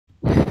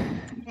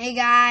Hey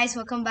guys,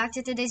 welcome back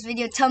to today's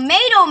video.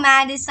 Tomato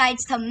Man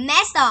decides to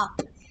mess up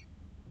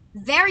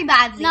very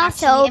badly. Not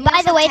so.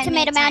 By the way,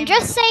 Tomato Man,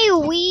 just say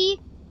oh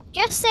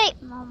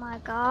my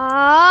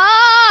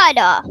god.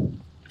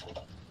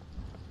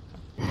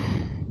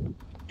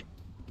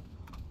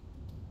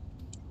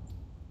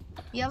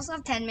 We also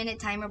have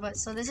 10-minute timer, but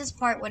so this is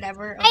part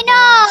whatever. I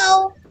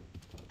know.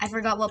 I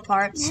forgot what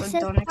part, so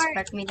don't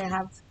expect me to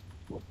have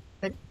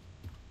good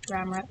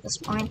grammar at this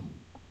point.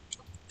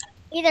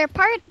 Either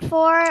part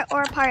 4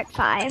 or part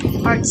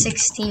 5. Part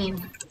 16.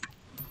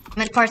 I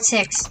meant part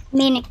 6.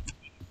 Meaning,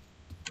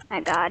 my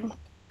god.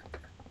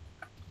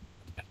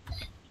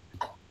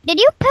 Did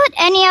you put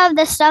any of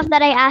the stuff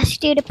that I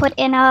asked you to put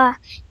in a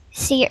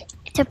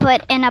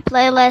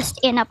playlist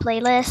in a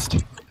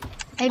playlist?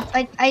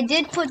 I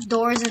did put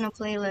doors in a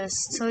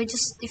playlist, so if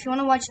you want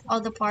to watch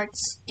all the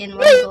parts in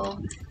one go,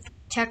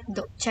 check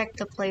the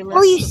playlist.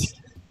 Oh, you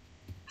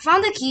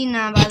found the key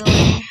now, by the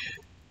way.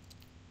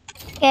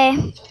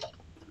 Okay.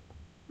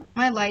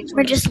 My lights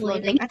were just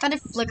loading. I thought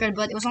it flickered,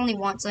 but it was only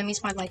once, so that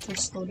means my lights were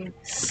loading.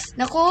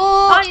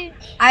 Nako!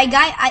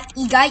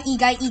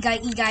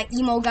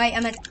 Emo guy, I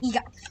meant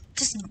E-guy.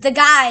 Just the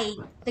guy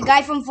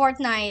from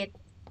Fortnite.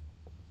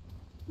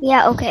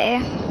 Yeah, okay.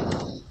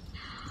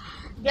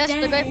 Yes,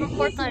 the guy from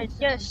Fortnite,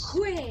 yes.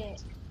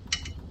 Quit!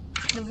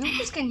 The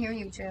viewers can hear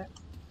you, chat.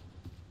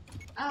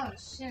 Oh,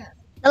 shit.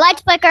 The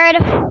lights flickered.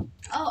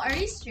 Oh, are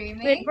you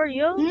streaming? Wait, for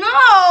you?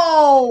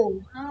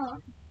 No! Oh.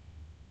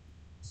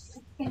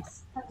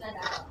 Cut that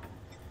out.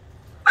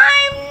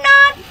 I'm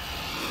not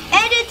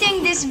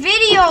editing this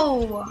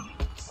video.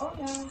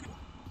 Okay.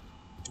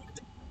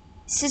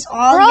 This is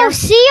all your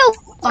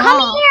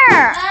Come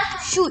here.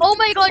 Shoot. Oh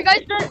my god,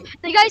 guys,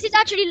 the guys, it's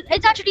actually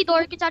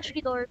dark. It's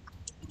actually dark.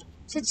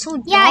 It's so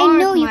dark, yeah, I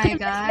know you my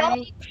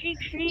guy.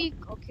 Shriek.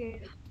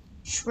 Okay.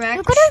 Shrek.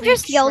 You could have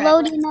just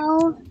YOLO'd, you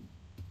know.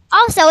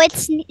 Also,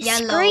 it's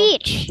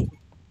Screech.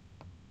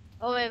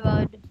 Oh my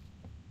god.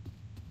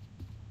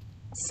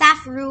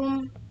 Safe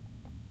room.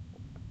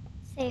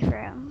 Safe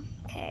room.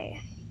 Okay.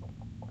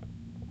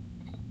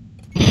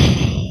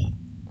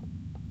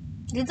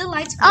 Did the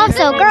lights?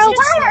 Also, girl,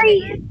 why are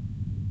you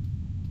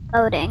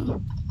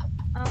loading?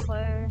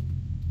 Okay.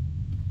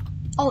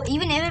 Oh,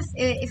 even if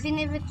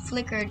it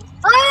flickered.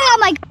 Oh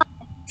my god!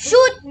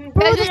 Shoot!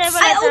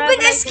 I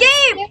opened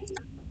escape.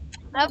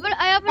 I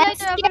have a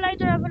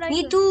lighter.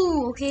 Me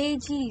too. Okay,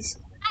 jeez.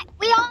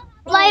 We all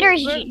have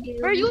lighters.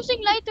 We're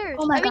using lighters.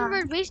 Oh my I mean, god.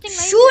 we're wasting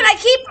lighters. Shoot!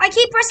 I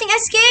keep pressing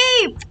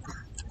escape.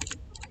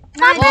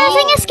 Stop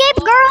pressing escape,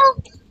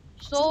 girl.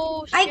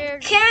 So I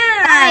scared.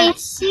 can't. I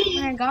see.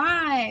 Oh my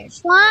gosh.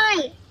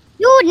 Why?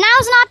 Dude,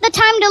 now's not the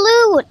time to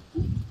loot.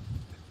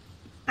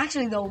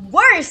 Actually, the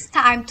worst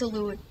time to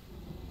loot.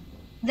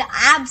 The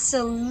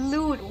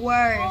absolute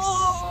worst.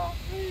 Oh.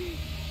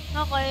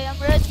 Okay, I'm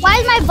ready. Why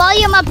is my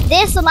volume up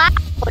this loud?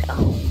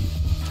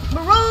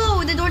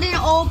 Bro, the door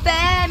didn't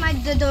open.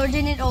 The door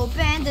didn't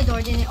open. The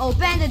door didn't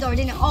open. The door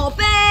didn't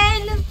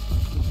open.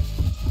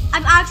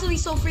 I'm actually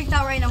so freaked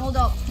out right now. Hold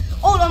up.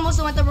 Oh, almost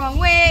went the wrong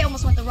way.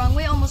 Almost went the wrong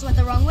way. Almost went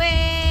the wrong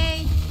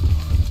way.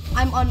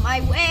 I'm on my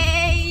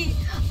way.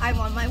 I'm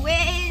on my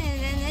way.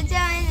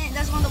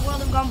 That's on the World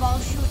of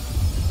Gumball. Shoot.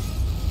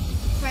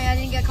 Pray I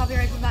didn't get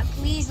copyright for that.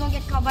 Please don't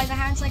get caught by the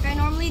hands like I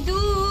normally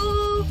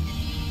do.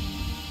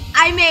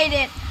 I made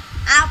it.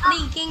 I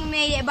freaking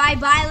made it. Bye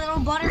bye,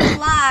 little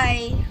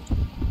butterfly.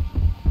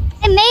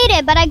 I made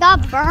it, but I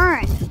got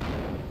burned.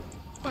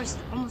 Of course,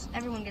 almost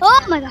everyone gets Oh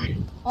burned. my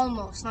god.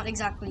 Almost, not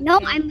exactly. No,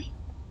 okay?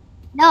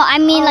 I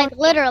mean like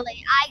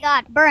literally. I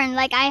got burned.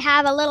 Like I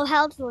have a little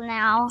health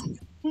now.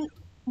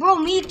 Bro,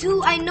 me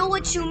too. I know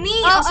what you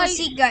mean. Also,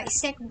 seek, guys.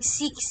 Seek,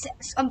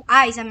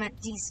 eyes. I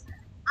meant these.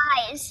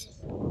 Eyes.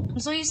 I'm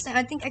so used to.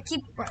 I think I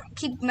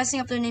keep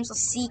messing up their names of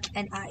Seek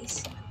and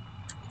Eyes.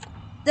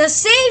 The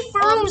safe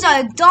rooms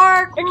are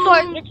dark.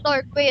 It's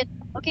dark. Wait.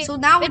 Okay. So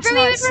now it's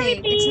not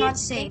safe. It's not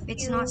safe.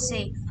 It's not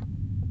safe.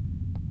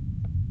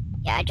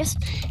 Yeah, just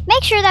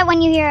make sure that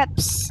when you hear it,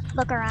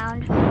 look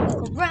around.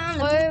 Look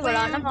around.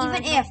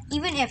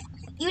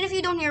 Even if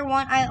you don't hear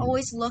one, I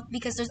always look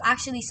because there's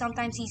actually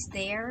sometimes he's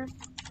there.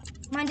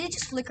 Mine did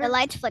just flicker. The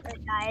lights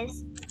flickered,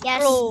 guys.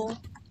 Yes. Bro.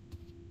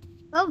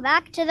 Go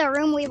back to the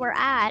room we were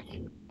at.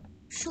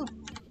 Shoot.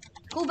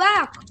 Go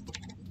back.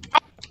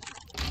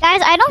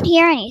 Guys, I don't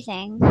hear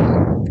anything.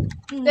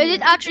 Does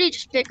it actually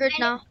just flickered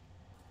now?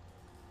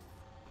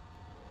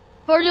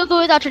 For real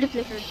though, it actually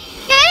flickered.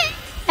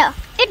 No,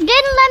 it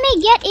didn't let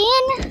me get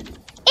in.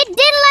 It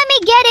didn't let me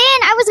get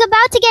in. I was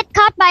about to get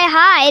caught by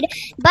hide,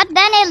 but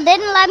then it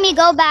didn't let me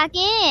go back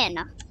in.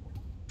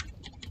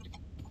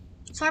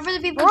 Sorry for the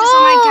people just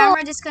on my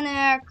camera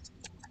disconnect.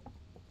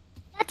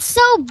 That's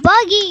so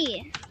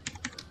buggy.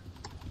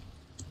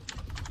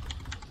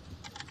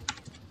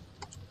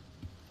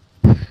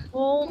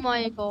 Oh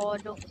my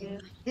god, okay.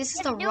 This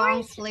is the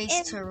wrong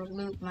place to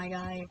loot, my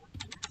guy.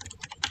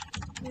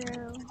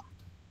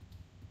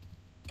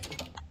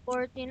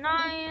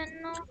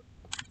 49.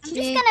 I'm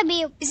just gonna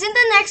be. Isn't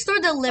the next door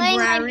the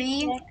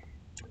library?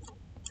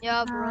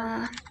 Yeah,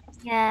 bro.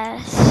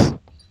 Yes.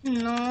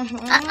 No.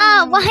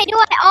 Why do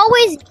I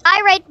always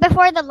die right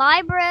before the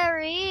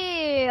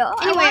library?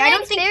 Anyway, I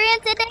don't think.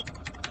 Experience it.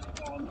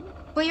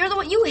 But you're the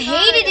one. You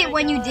hated it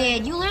when you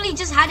did. You literally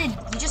just had it.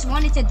 You just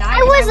wanted to die.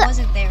 I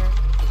wasn't there.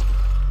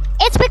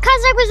 It's because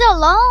I was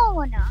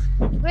alone.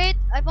 Wait,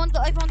 I found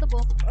the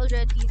book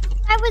already.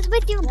 I was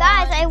with you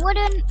guys. I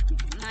wouldn't. Oh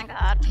my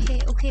god.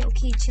 Okay.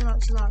 Chill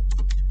out.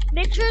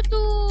 Make sure to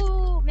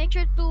look.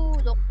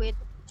 Wait.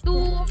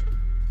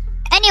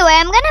 Anyway,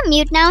 I'm gonna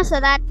mute now so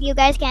that you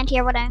guys can't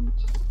hear what I'm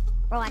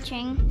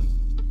watching.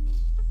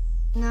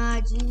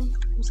 Nah, G.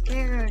 I'm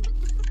scared.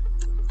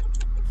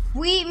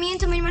 Me and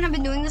Tominiman have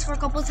been doing this for a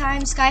couple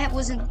times. Sky,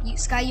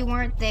 you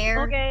weren't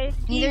there. Okay.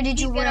 Neither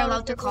did you. Were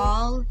allowed to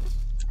call.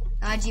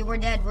 Nah, G, we're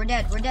dead,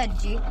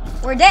 G.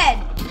 We're dead!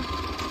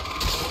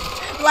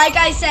 Like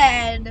I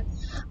said.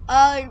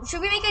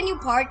 Should we make a new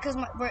part? Because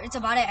it's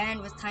about to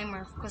end with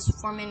timer. Because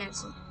 4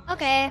 minutes.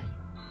 Okay.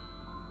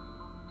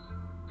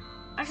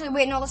 Actually,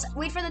 wait, no, let's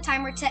wait for the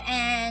timer to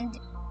end.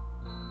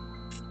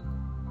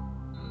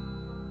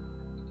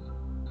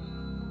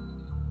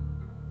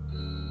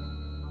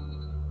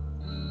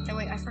 Okay,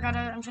 wait, I forgot.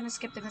 I'm trying to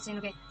skip the cutscene.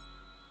 Okay.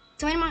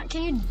 Tominiman,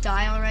 can you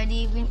die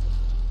already?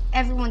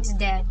 Everyone's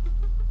dead.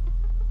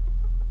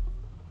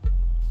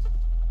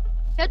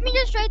 Let me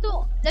just try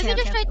to. Okay.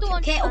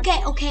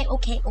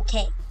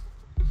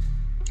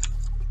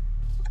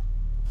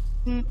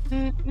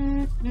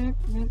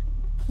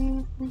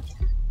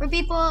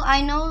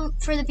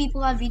 For the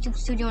people at Vtube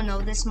Studio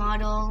know this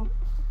model.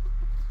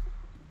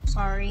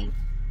 Sorry.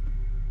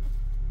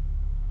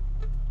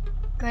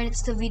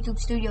 Credits to Vtube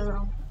Studio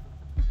though.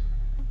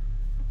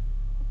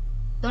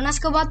 Don't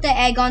ask about the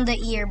egg on the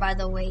ear, by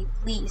the way,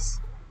 please.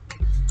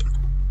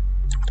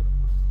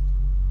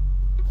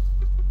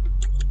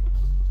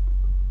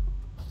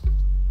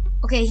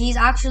 Okay, he's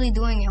actually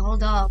doing it.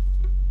 Hold up.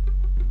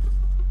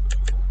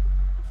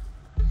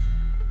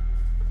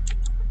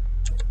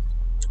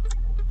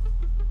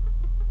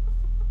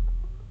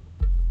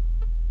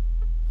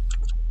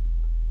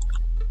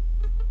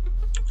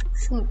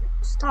 Shoot,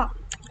 stop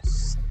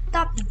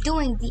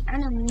doing the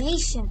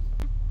animation.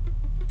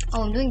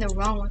 Oh, I'm doing the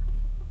wrong one.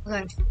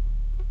 Okay.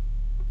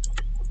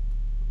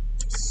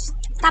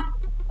 Stop.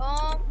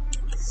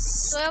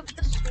 So I have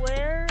the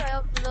square, I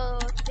have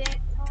the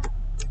thing.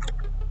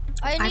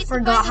 I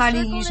forgot how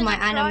to use my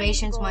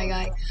animations, my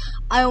guy.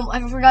 I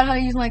forgot how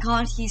to use my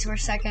hotkeys for a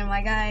second,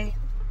 my guy.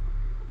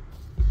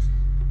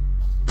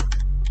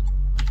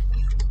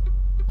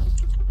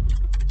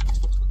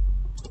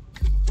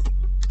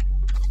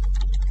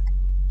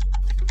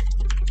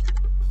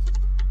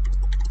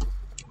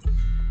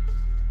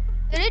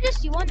 Did I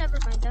just see one? Never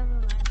mind.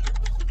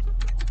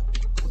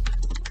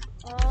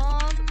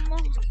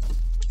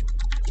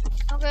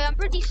 Okay, I'm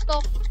pretty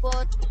stuck,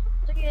 but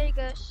it's okay, I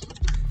guess.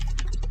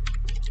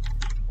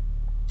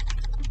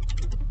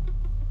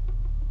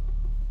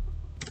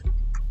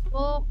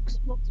 Box,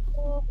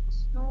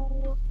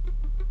 no.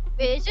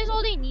 Wait, is this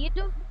all they need?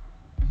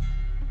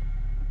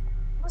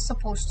 I'm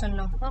supposed to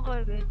know.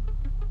 Okay, wait.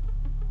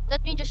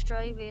 Let me just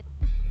try, wait.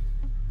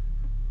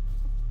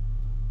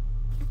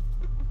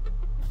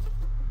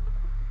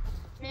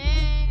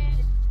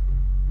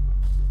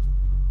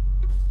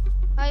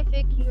 I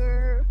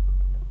figure.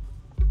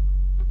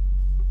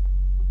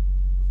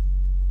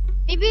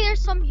 Maybe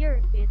there's some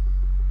here, wait.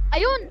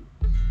 Ayun!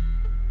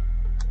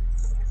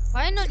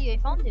 Finally, I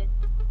found it.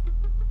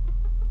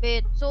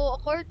 Wait, so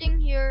according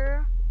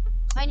here,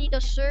 I need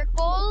a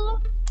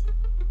circle,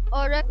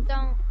 a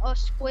rectangle, a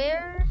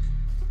square.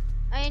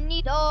 I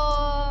need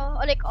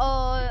a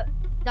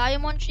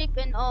diamond shape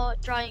and a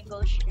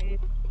triangle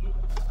shape.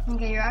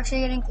 Okay, you're actually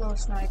getting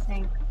close now, I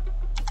think.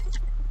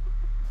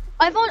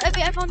 I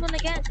found one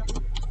again.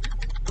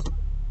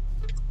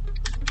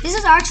 This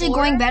is actually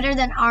going better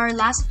than our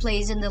last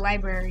plays in the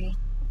library.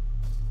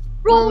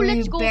 Bro, where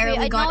let's we go. barely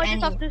Wait, got I just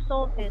any. have to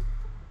solve it.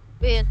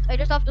 Wait, I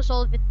just have to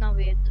solve it now.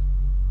 Wait.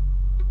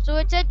 So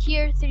it said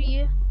here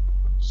 3.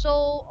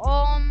 So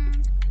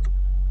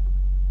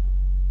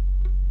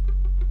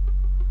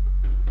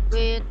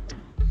wait.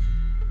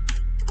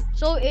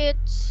 So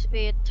it's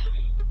wait.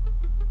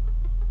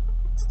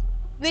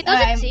 Wait,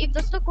 does it save?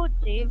 Does the code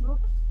save?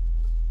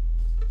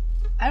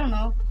 I don't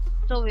know.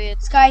 So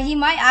wait. Sky, he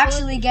might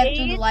actually get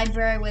through the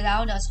library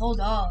without us.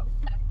 Hold up.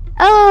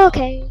 Oh,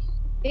 okay.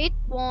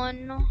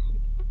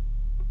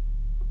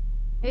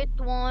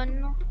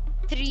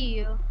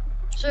 813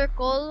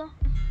 circle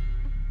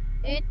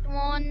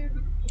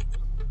 810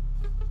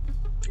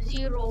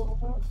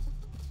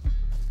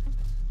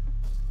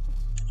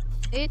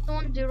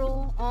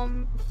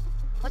 810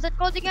 what's that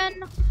called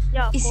again?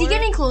 Yeah. Is he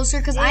getting closer?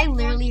 Because I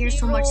literally hear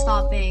so much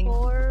stopping.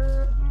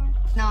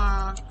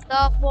 Nah.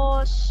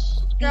 Tapos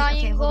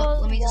Okay, hold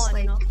up. Let me just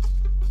 1.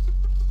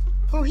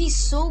 Bro, he's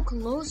so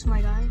close,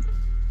 my guy.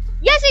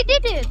 Yes, I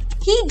did it!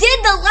 He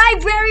did the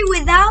library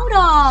without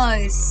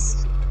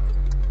us!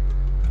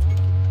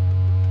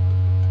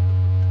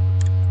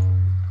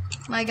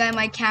 My guy,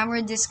 my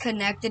camera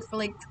disconnected for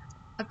like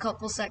a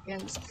couple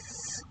seconds.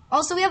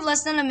 Also, we have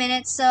less than a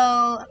minute,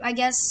 so I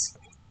guess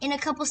in a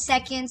couple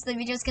seconds the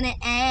video's gonna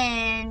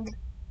end.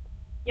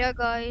 Yeah,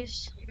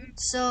 guys.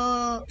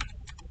 So